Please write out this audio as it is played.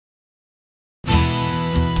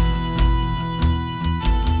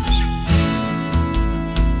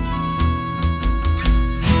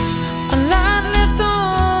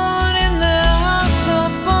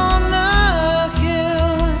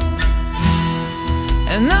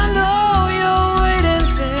and I know you're waiting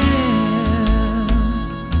there.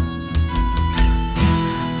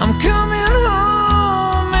 I'm coming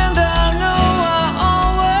home, and I know I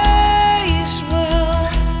always will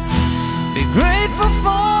be grateful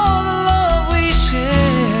for the love we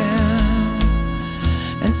share.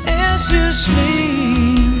 And as you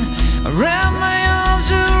sleep, I wrap my arms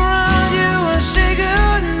around you and say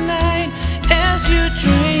goodnight. As you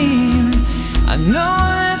dream, I know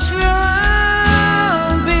that's where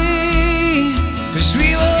I'll be, 'cause we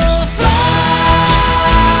will fly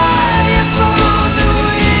upon the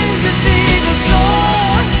wings as eagles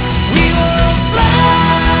soar. We will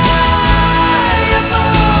fly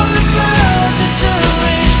above the clouds as sun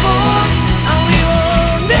rays pour, and we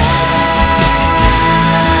will never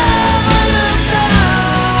look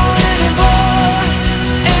down anymore.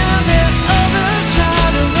 And this other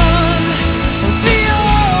side of run will be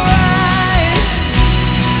alright,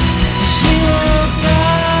 'cause we will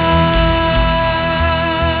fly.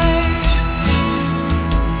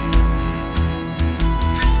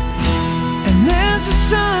 And as the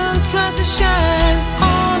sun tries to shine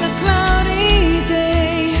on a cloudy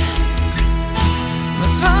day, my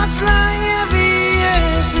thoughts lie heavy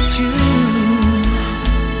as the dew.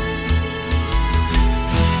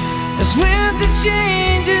 As winter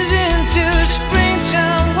changes into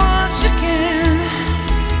springtime once again,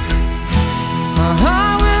 my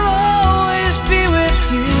heart will always be with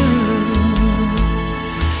you.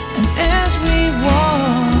 And as we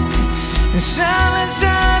walk in silence,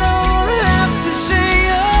 I don't have to say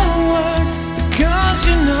a word, because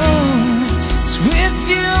you know it's with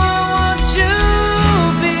you I want to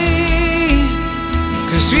be,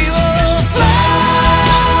 'cause we will